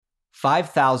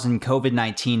5,000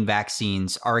 COVID-19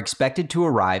 vaccines are expected to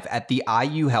arrive at the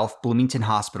IU Health Bloomington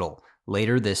Hospital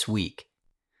later this week.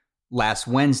 Last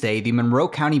Wednesday, the Monroe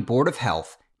County Board of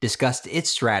Health discussed its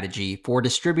strategy for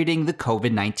distributing the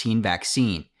COVID-19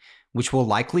 vaccine, which will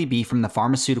likely be from the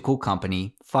pharmaceutical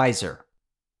company Pfizer.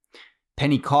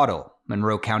 Penny Caudle,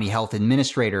 Monroe County Health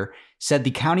Administrator, said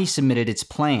the county submitted its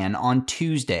plan on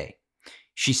Tuesday.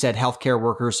 She said healthcare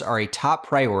workers are a top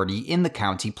priority in the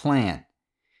county plan.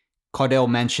 Caudle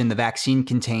mentioned the vaccine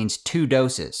contains 2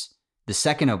 doses, the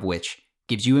second of which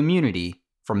gives you immunity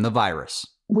from the virus.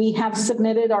 We have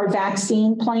submitted our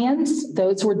vaccine plans.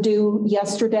 Those were due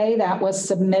yesterday. That was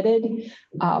submitted.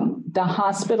 The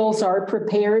hospitals are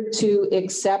prepared to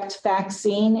accept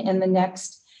vaccine in the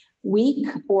next week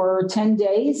or 10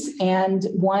 days. And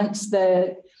once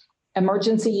the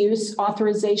emergency use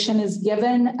authorization is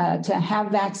given to have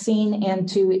vaccine and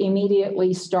to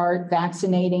immediately start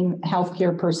vaccinating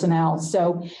healthcare personnel.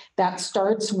 So that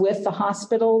starts with the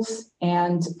hospitals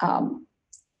and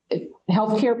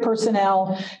healthcare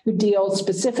personnel who deal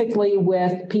specifically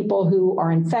with people who are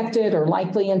infected or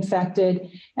likely infected.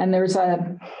 And there's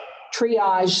a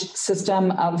triage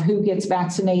system of who gets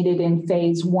vaccinated in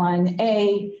phase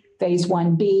 1A, phase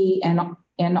 1B,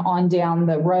 and on down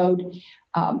the road.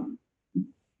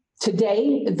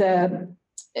 Today,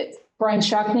 Brian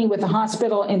Shockney with the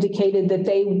hospital indicated that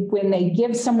when they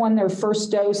give someone their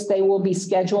first dose, they will be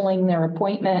scheduling their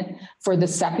appointment for the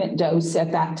second dose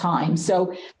at that time.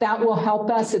 So that will help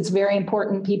us. It's very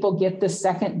important people get the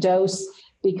second dose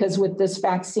because with this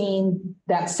vaccine,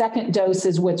 that second dose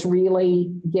is what's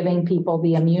really giving people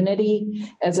the immunity,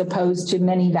 as opposed to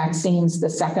many vaccines.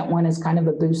 The second one is kind of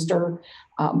a booster.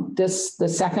 The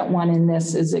second one in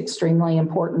this is extremely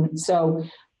important. So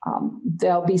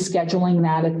they'll be scheduling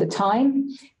that at the time.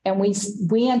 And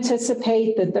we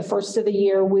anticipate that the first of the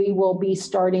year, we will be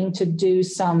starting to do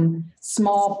some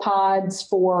small pods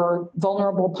for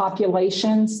vulnerable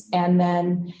populations and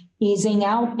then easing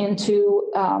out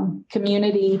into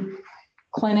community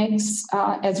clinics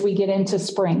as we get into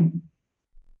spring.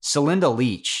 Celinda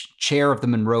Leach, chair of the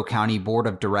Monroe County Board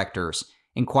of Directors,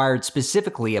 inquired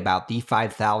specifically about the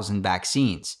 5,000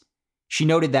 vaccines. She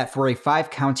noted that for a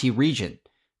 5-county region,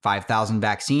 5,000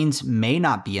 vaccines may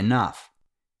not be enough.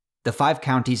 The 5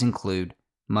 counties include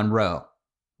Monroe,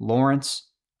 Lawrence,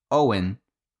 Owen,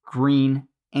 Greene,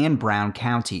 and Brown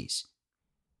counties.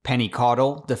 Penny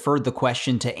Caudle deferred the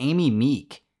question to Amy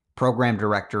Meek, program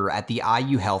director at the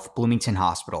IU Health Bloomington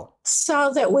Hospital. Saw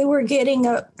that we were getting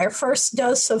our first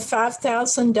dose of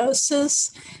 5,000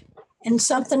 doses and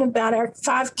something about our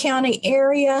 5-county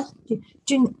area.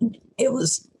 It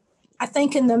was, I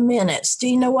think, in the minutes. Do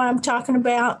you know what I'm talking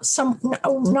about?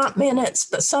 Not minutes,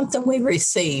 but something we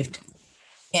received.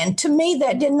 And to me,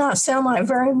 that did not sound like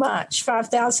very much,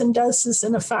 5,000 doses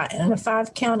in a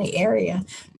 5-county area.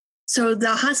 So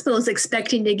the hospital is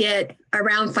expecting to get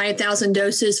around 5,000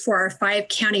 doses for our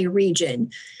 5-county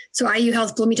region. So IU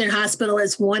Health Bloomington Hospital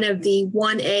is one of the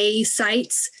 1A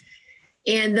sites,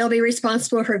 and they'll be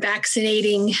responsible for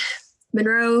vaccinating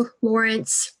Monroe,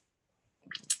 Lawrence,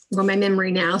 on my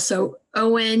memory now. So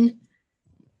Owen,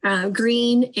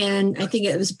 Greene, and I think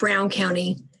it was Brown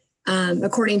County,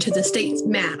 according to the state's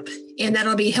map. And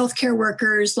that'll be healthcare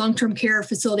workers, long-term care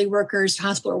facility workers,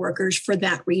 hospital workers for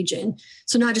that region.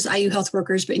 So not just IU Health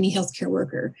workers, but any healthcare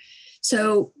worker.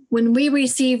 So when we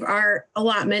receive our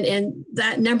allotment, and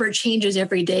that number changes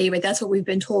every day, but that's what we've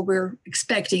been told we're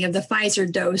expecting of the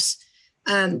Pfizer dose,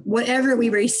 whatever we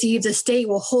receive, the state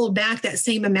will hold back that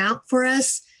same amount for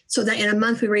us so that in a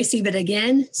month we receive it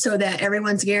again, so that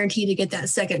everyone's guaranteed to get that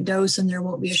second dose and there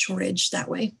won't be a shortage that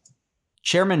way.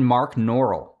 Chairman Mark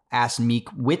Norrell asked Meek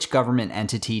which government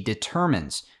entity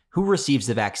determines who receives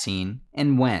the vaccine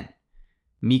and when.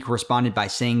 Meek responded by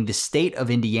saying the state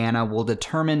of Indiana will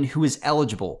determine who is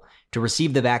eligible to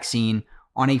receive the vaccine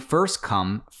on a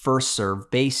first-come,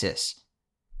 first-served basis.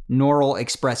 Norrell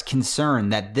expressed concern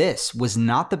that this was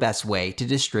not the best way to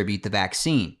distribute the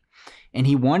vaccine, and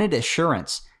he wanted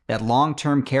assurance that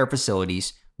long-term care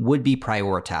facilities would be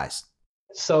prioritized.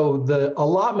 So the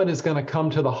allotment is going to come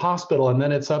to the hospital, and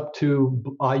then it's up to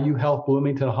IU Health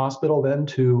Bloomington Hospital then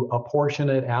to apportion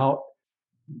it out.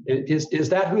 Is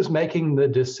that who's making the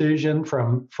decision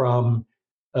from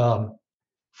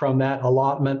that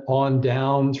allotment on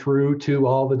down through to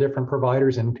all the different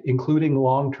providers, and including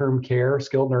long-term care,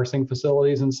 skilled nursing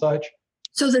facilities and such?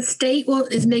 So the state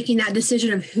is making that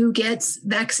decision of who gets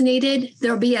vaccinated.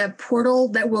 There'll be a portal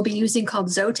that we'll be using called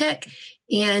Zotec,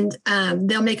 and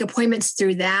they'll make appointments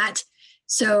through that.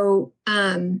 So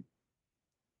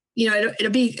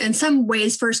it'll be in some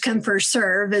ways first come, first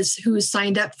serve as who's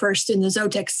signed up first in the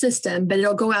Zotex system, but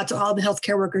it'll go out to all the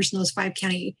healthcare workers in those 5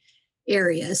 county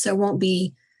areas. So it won't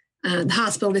be the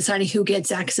hospital deciding who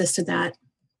gets access to that.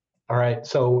 All right.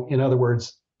 So in other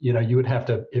words, you would have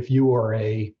to, if you are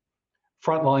a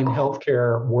frontline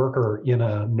healthcare worker in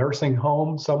a nursing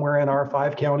home somewhere in our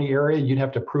 5 county area, you'd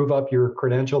have to prove up your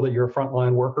credential that you're a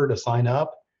frontline worker to sign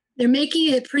up. They're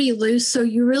making it pretty loose. So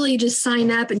you really just sign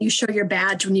up and you show your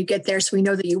badge when you get there. So we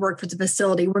know that you work for the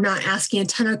facility. We're not asking a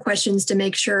ton of questions to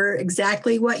make sure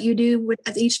exactly what you do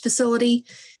at each facility.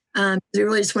 We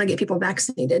really just want to get people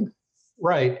vaccinated.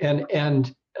 Right.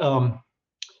 And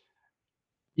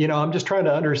I'm just trying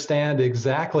to understand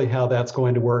exactly how that's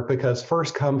going to work, because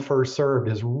first come, first served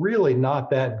is really not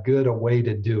that good a way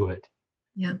to do it.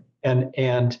 Yeah.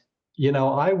 And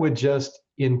I would just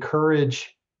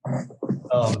encourage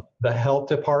the health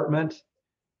department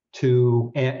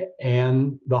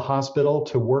and the hospital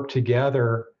to work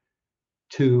together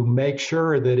to make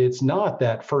sure that it's not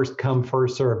that first come,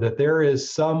 first serve, that there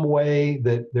is some way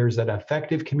that there's an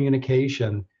effective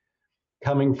communication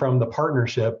coming from the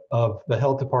partnership of the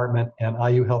health department and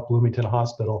IU Health Bloomington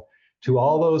Hospital to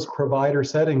all those provider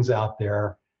settings out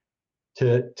there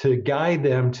to guide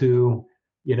them to,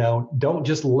 don't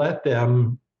just let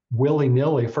them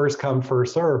willy-nilly first come,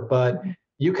 first serve, but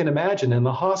you can imagine in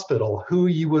the hospital who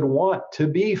you would want to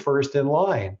be first in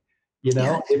line.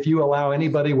 If you allow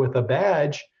anybody with a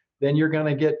badge, then you're going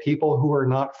to get people who are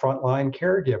not frontline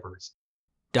caregivers.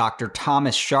 Dr.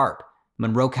 Thomas Sharp,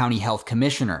 Monroe County Health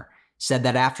Commissioner, said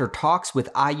that after talks with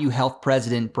IU Health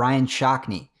President Brian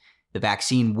Shockney, the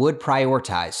vaccine would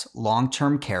prioritize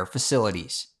long-term care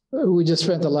facilities. We just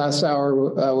spent the last hour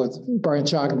with Brian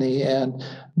Shockney, and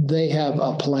they have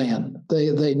a plan.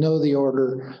 They know the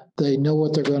order. They know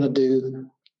what they're going to do,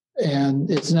 and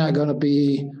it's not going to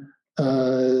be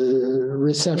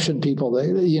reception people.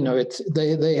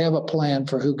 They have a plan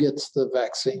for who gets the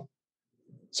vaccine.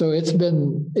 So it's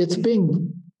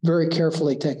being very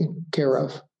carefully taken care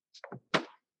of.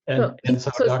 And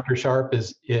so Dr. Sharp,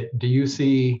 do you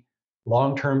see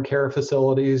long-term care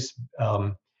facilities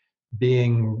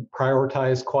being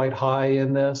prioritized quite high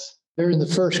in this? They're in the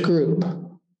first group.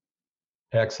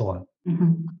 Excellent.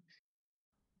 Mhm.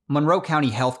 Monroe County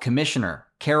Health Commissioner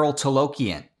Carol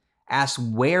Tolokian asked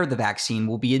where the vaccine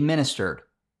will be administered.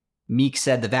 Meek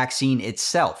said the vaccine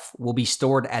itself will be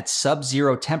stored at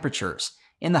sub-zero temperatures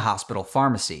in the hospital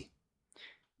pharmacy.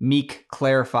 Meek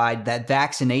clarified that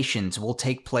vaccinations will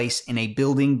take place in a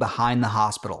building behind the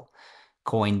hospital,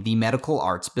 coined the Medical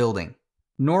Arts Building.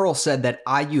 Norrell said that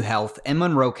IU Health and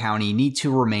Monroe County need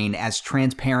to remain as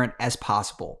transparent as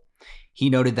possible. He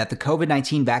noted that the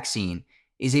COVID-19 vaccine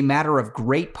is a matter of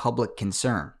great public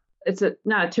concern. It's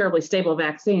not a terribly stable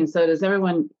vaccine, so is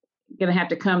everyone going to have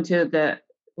to come to the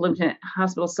Bloomington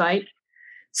Hospital site?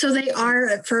 So they are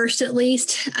at first, at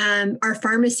least. Our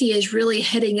pharmacy is really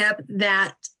heading up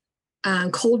that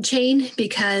cold chain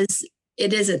because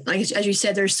it isn't, like as you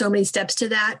said, there's so many steps to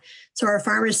that. So our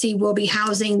pharmacy will be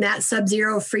housing that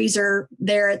sub-zero freezer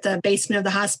there at the basement of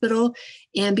the hospital.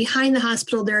 And behind the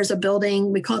hospital, there's a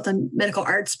building, we call it the Medical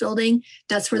Arts Building.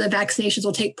 That's where the vaccinations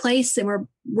will take place. And we're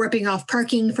ripping off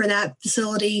parking for that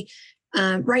facility.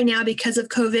 Right now, because of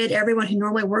COVID, everyone who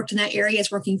normally worked in that area is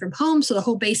working from home. So the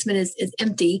whole basement is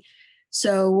empty.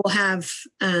 So we'll have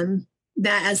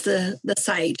that as the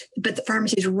site, but the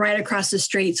pharmacy is right across the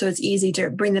street. So it's easy to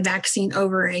bring the vaccine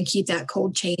over and keep that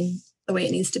cold chain the way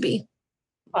it needs to be.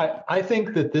 I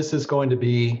think that this is going to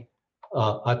be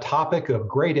a topic of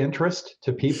great interest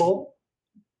to people.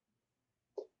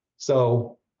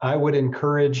 So I would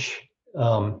encourage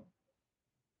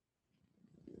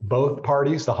both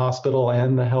parties, the hospital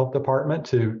and the health department,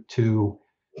 to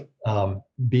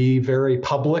be very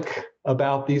public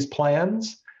about these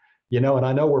plans. And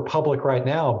I know we're public right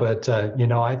now, but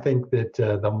I think that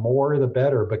the more the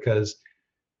better, because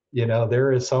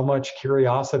there is so much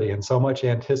curiosity and so much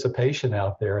anticipation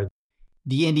out there.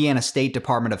 The Indiana State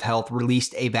Department of Health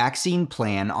released a vaccine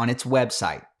plan on its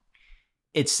website.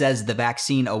 It says the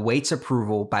vaccine awaits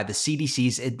approval by the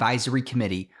CDC's Advisory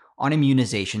Committee on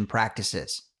Immunization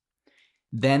Practices.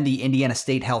 Then the Indiana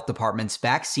State Health Department's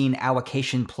Vaccine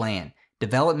Allocation Plan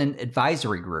Development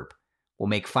Advisory Group will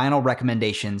make final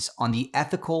recommendations on the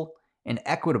ethical and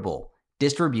equitable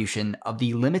distribution of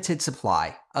the limited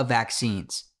supply of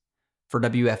vaccines. For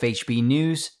WFHB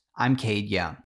News, I'm Cade Young.